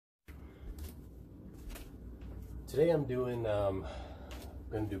Today I'm doing, going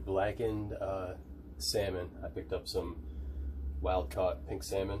to do blackened salmon. I picked up some wild caught pink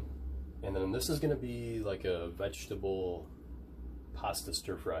salmon, and then this is going to be like a vegetable pasta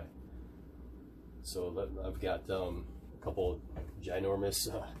stir fry. So I've got a couple ginormous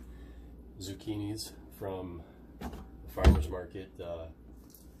zucchinis from the farmer's market,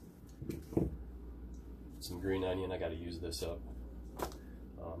 some green onion, I got to use this up,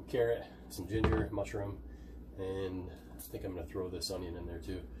 carrot, some ginger, mushroom, and I think I'm going to throw this onion in there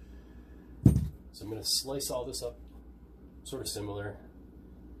too. So I'm going to slice all this up sort of similar,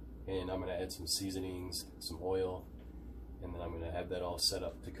 and I'm going to add some seasonings, some oil, and then I'm going to have that all set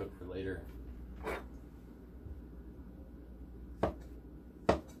up to cook for later.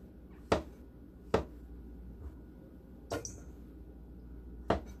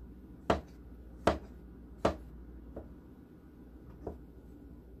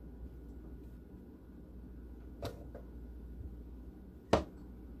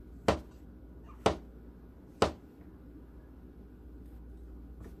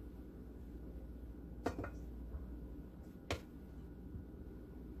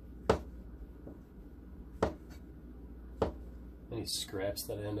 Any scraps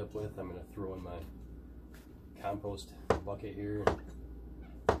that I end up with, I'm going to throw in my compost bucket here.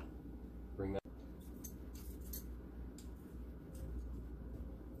 Bring that.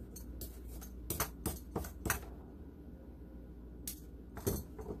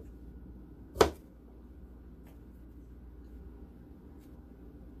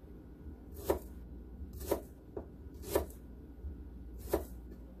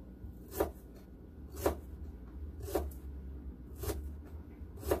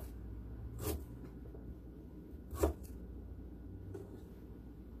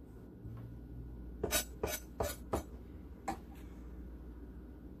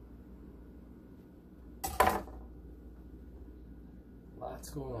 What's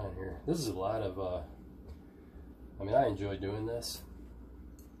going on here? This is a lot of, I mean, I enjoy doing this.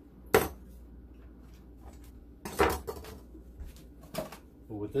 But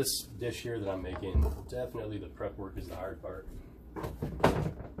with this dish here that I'm making, definitely the prep work is the hard part.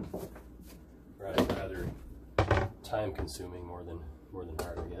 Right, rather time consuming more than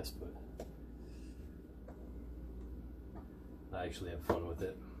hard, I guess, but I actually have fun with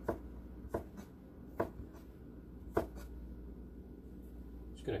it.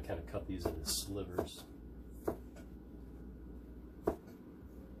 I'm going to kind of cut these into slivers.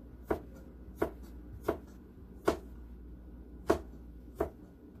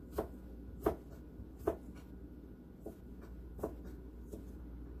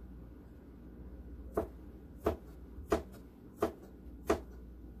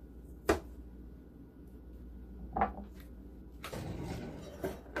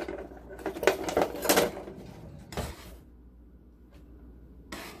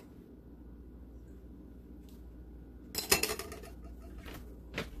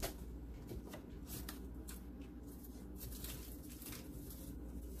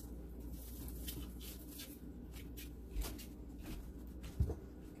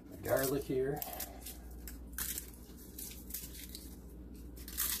 Garlic here.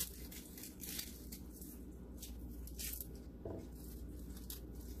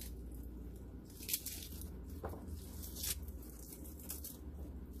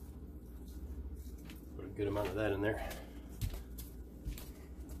 Put a good amount of that in there.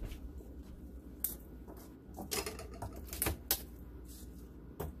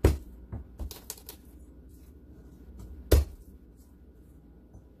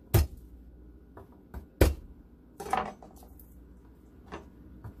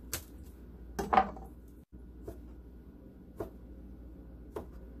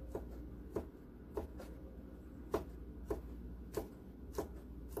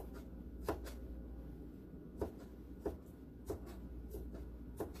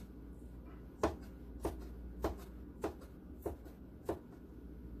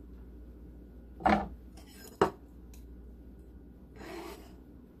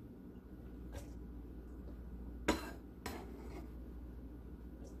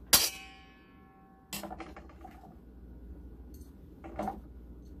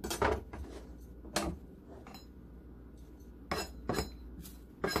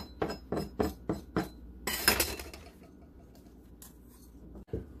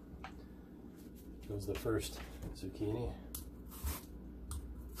 Goes the first zucchini.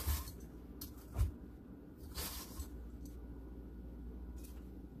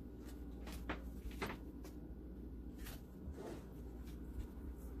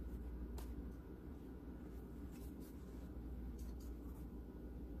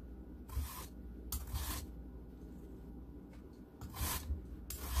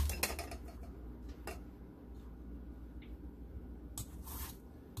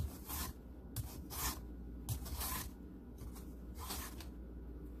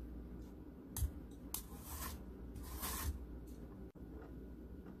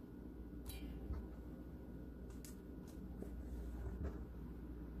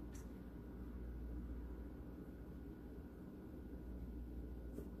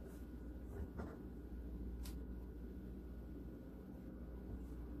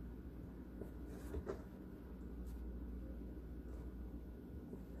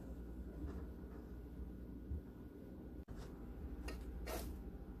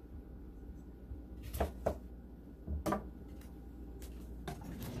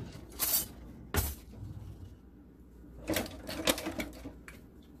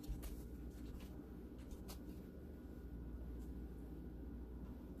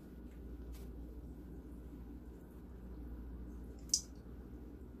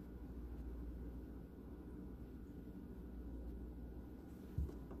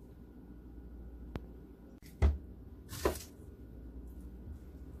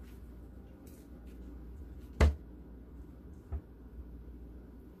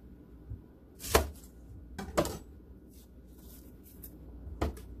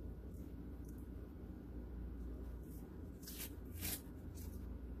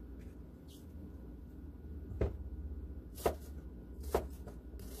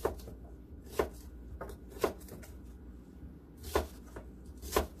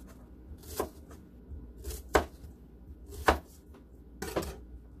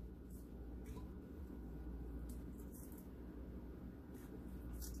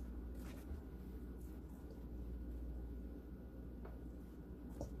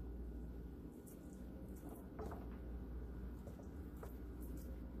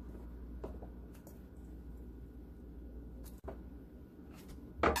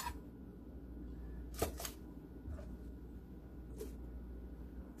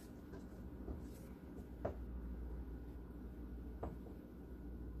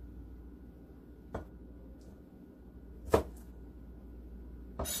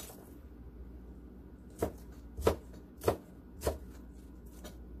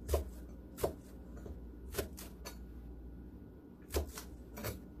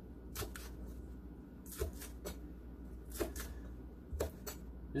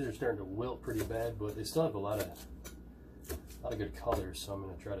 These are starting to wilt pretty bad, but they still have a lot of good colors, so I'm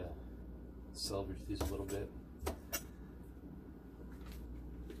going to try to salvage these a little bit.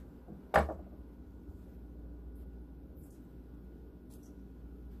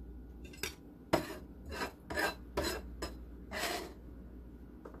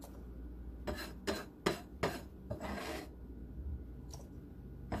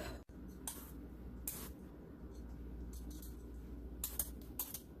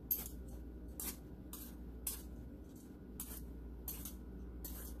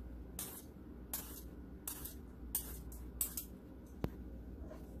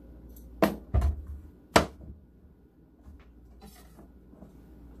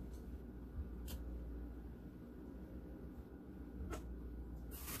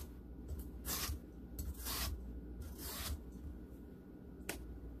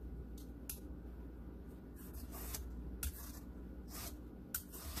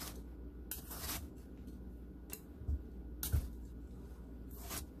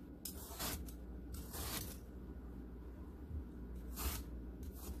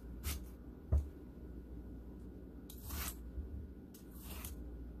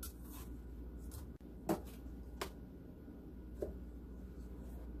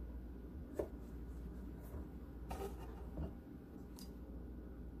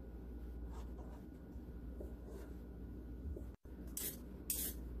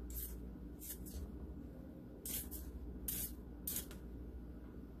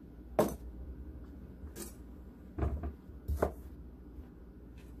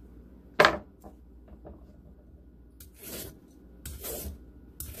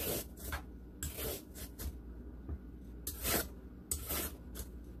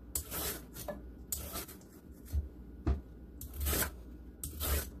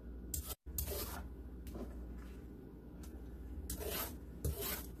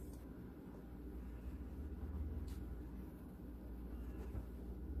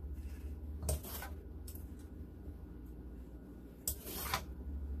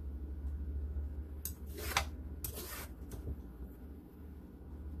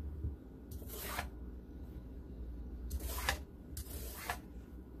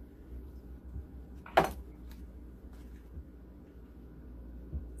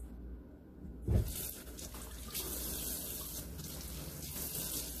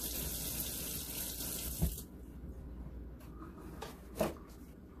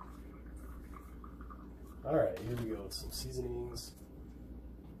 All right, here we go with some seasonings.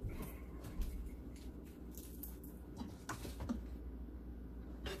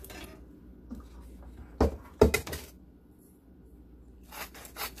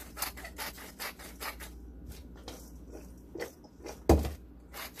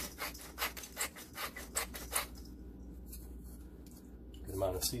 Good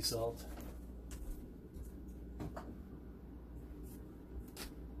amount of sea salt.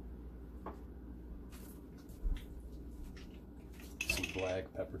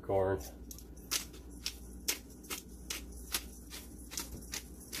 Black peppercorn.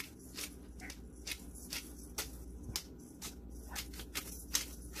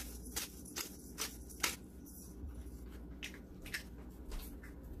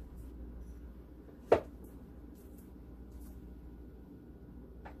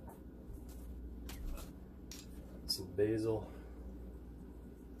 Some basil.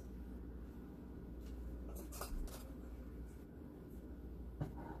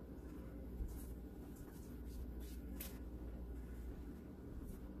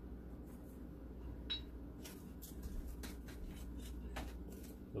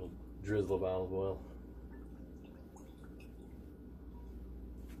 Little drizzle of olive oil.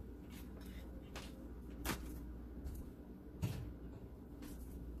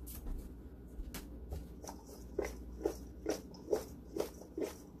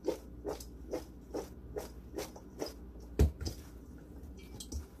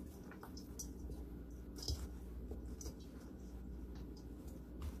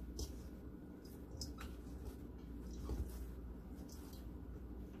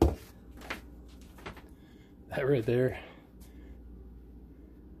 That right there,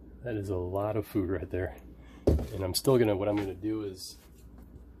 that is a lot of food right there. And I'm still gonna, what I'm gonna do is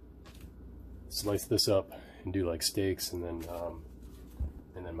slice this up and do like steaks, and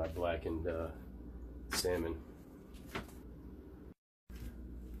then my blackened salmon.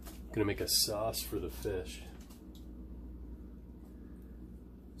 Gonna make a sauce for the fish.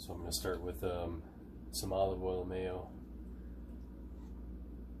 So I'm gonna start with some olive oil mayo.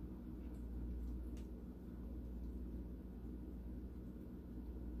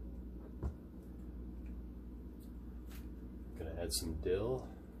 Gonna add some dill.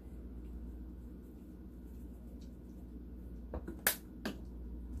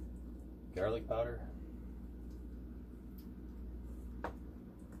 garlic powder. A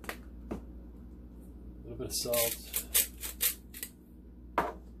little bit of salt. And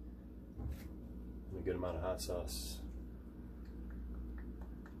a good amount of hot sauce.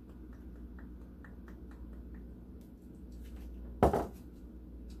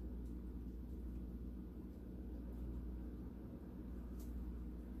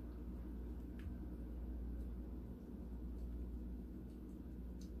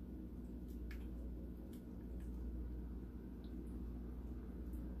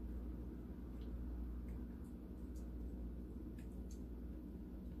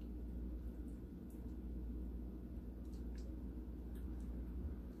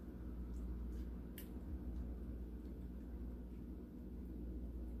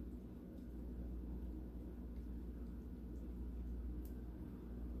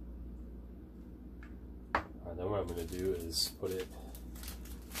 Then what I'm going to do is put it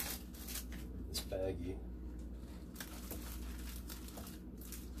in this baggie.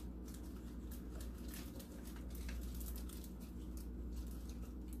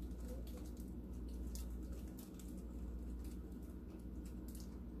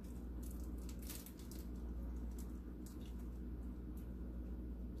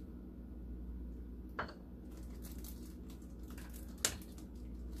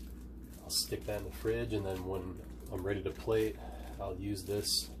 Stick that in the fridge, and then when I'm ready to plate, I'll use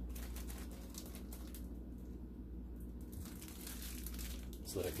this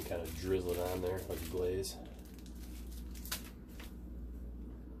so that I can kind of drizzle it on there like a glaze.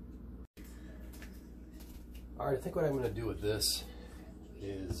 Alright, I think what I'm going to do with this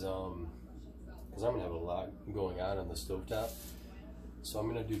is, because I'm going to have a lot going on the stovetop, so I'm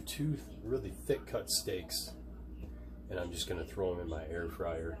going to do 2 really thick cut steaks, and I'm just going to throw them in my air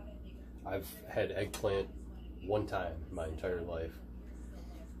fryer. I've had eggplant 1 time in my entire life,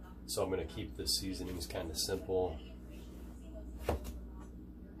 so I'm going to keep the seasonings kind of simple.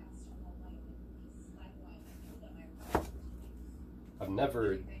 I've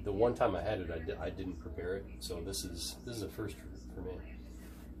never, the 1 time I had it, I didn't prepare it, so this is a first for me.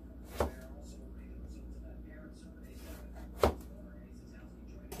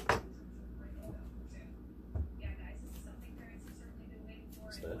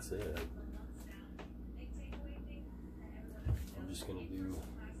 So that's it. I'm just going to do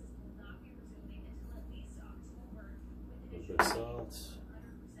a little bit of salt,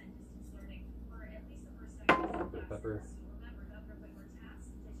 a little bit of pepper.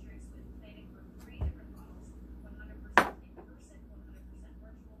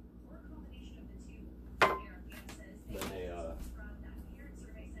 Then a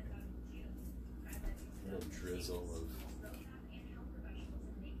little drizzle of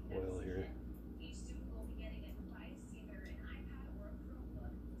oil here.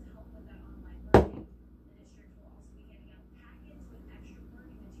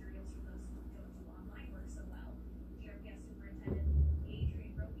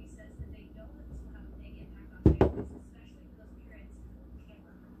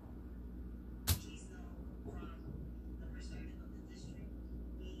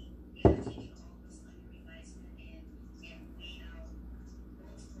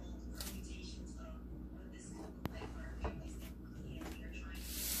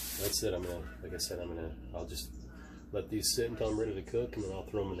 That's it. Like I said, I'll just let these sit until I'm ready to cook, and then I'll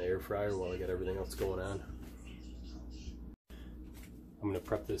throw them in the air fryer while I got everything else going on. I'm gonna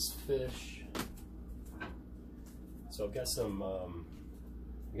prep this fish. So I've got some,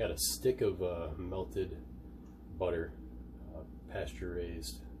 I got a stick of melted butter, pasture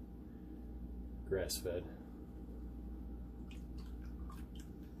raised, grass fed.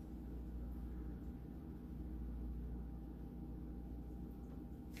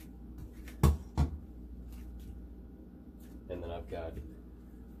 And then I've got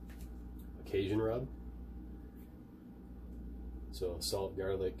Cajun rub, so salt,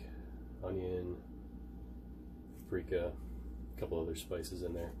 garlic, onion, paprika, a couple other spices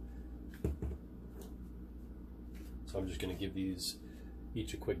in there. So I'm just going to give these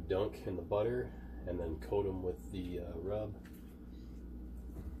each a quick dunk in the butter and then coat them with the rub.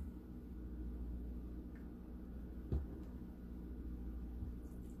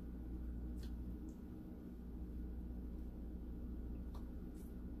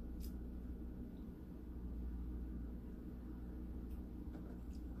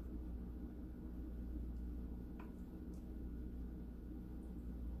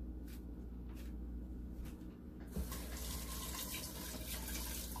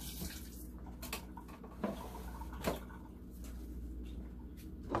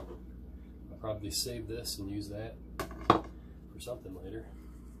 Probably save this and use that for something later.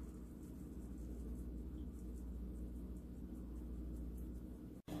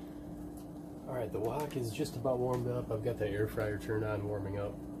 Alright, the wok is just about warmed up. I've got the air fryer turned on, warming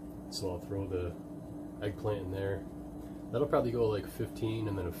up. So I'll throw the eggplant in there. That'll probably go like 15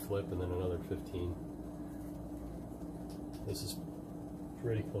 and then a flip and then another 15. This is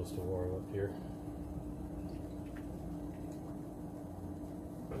pretty close to warm up here.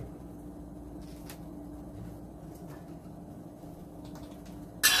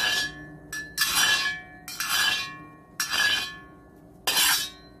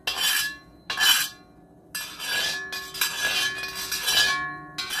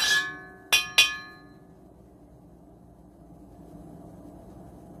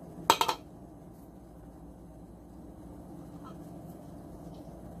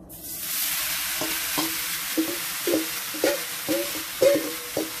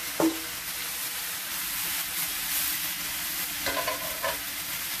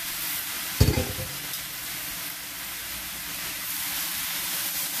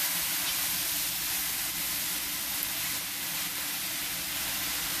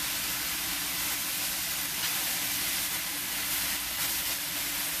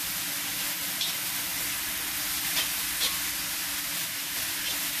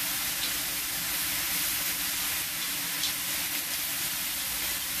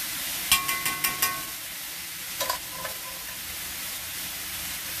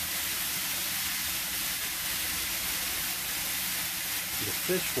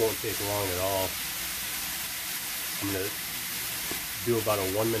 The fish won't take long at all. I'm going to do about a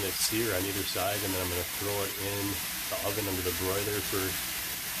 1-minute sear on either side, and then I'm going to throw it in the oven under the broiler for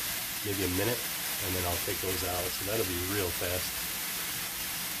maybe a minute, and then I'll take those out. So that'll be real fast.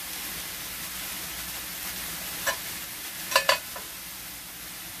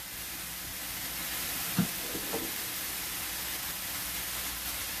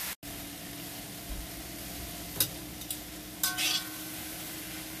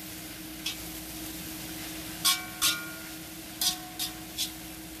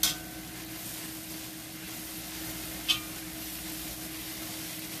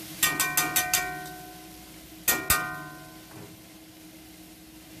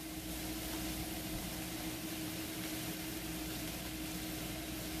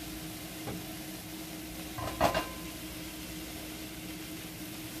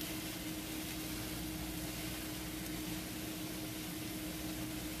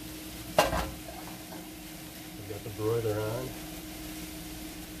 Got the broiler on.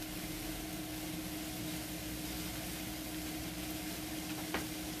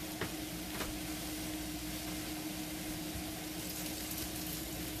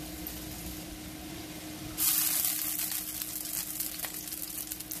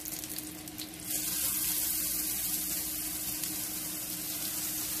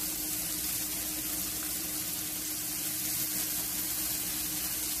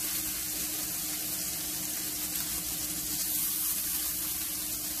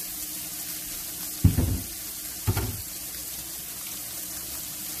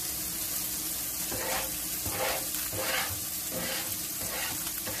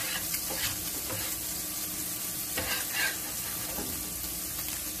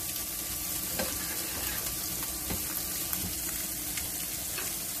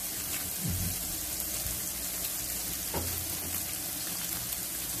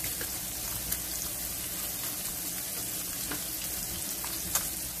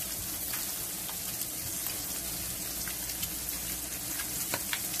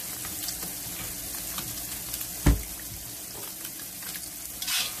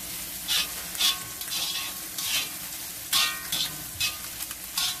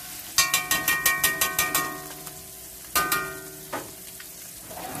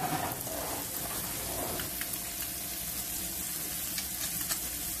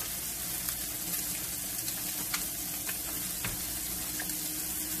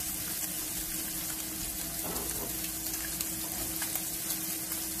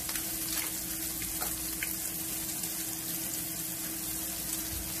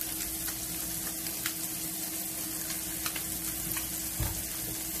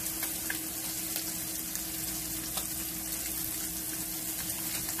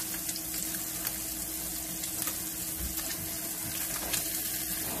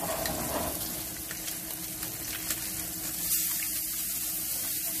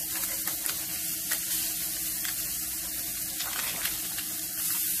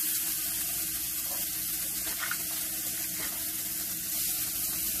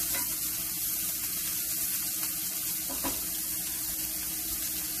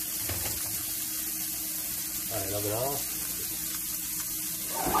 Alright, oven off.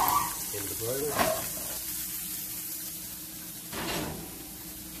 Into the broiler.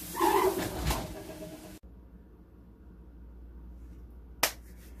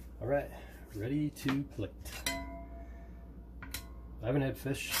 Alright, ready to plate. I haven't had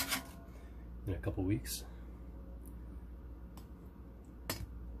fish in a couple weeks.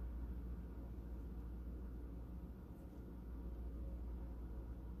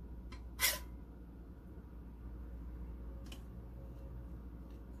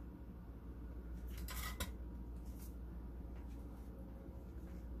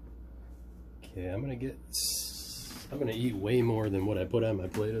 Okay, I'm gonna eat way more than what I put on my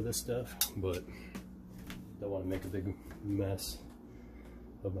plate of this stuff, but don't want to make a big mess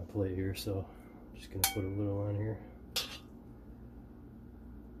of my plate here, so I'm just gonna put a little on here.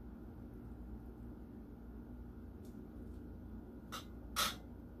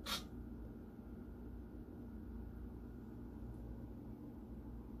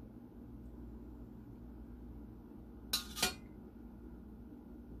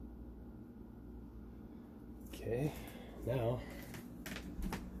 Okay, now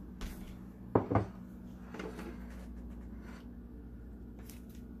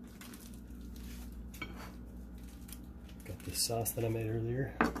got this sauce that I made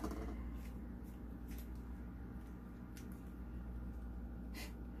earlier. I'm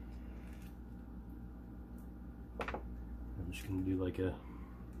just gonna do like a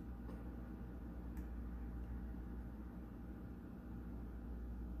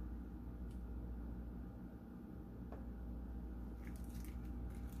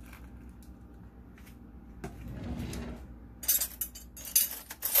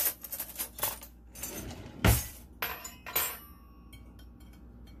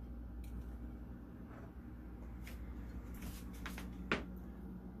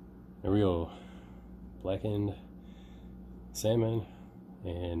there we go. Blackened salmon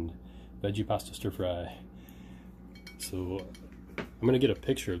and veggie pasta stir fry. So I'm gonna get a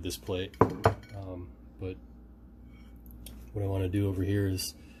picture of this plate, but what I want to do over here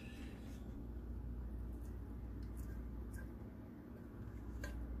is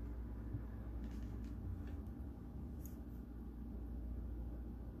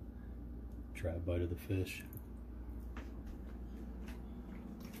try a bite of the fish.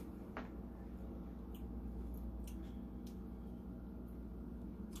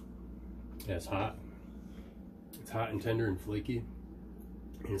 Yeah, it's hot. It's hot and tender and flaky,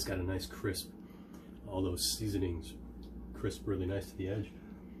 and it's got a nice crisp. All those seasonings crisp really nice to the edge.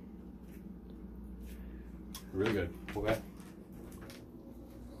 Really good. Okay. A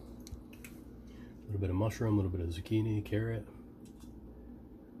little bit of mushroom, a little bit of zucchini, carrot.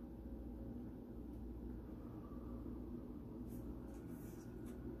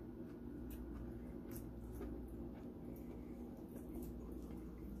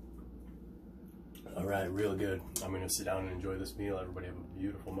 Alright, real good. I'm going to sit down and enjoy this meal. Everybody have a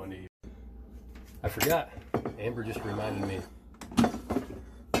beautiful Monday. I forgot. Amber just reminded me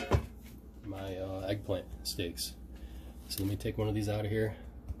my eggplant steaks. So let me take one of these out of here.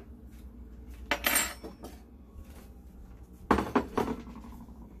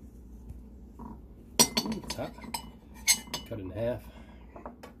 Ooh, it's hot. Cut it in half.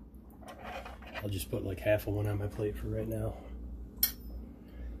 I'll just put like half of one on my plate for right now.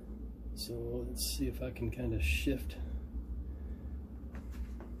 So let's see if I can kind of shift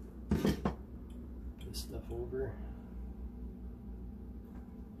this stuff over.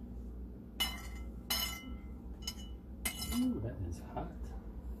 Ooh, that is hot.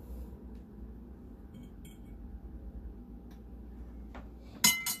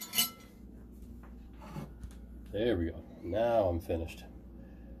 There we go. Now I'm finished.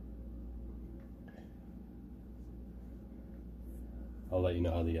 I'll let you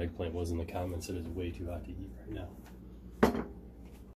know how the eggplant was in the comments. It is way too hot to eat right now.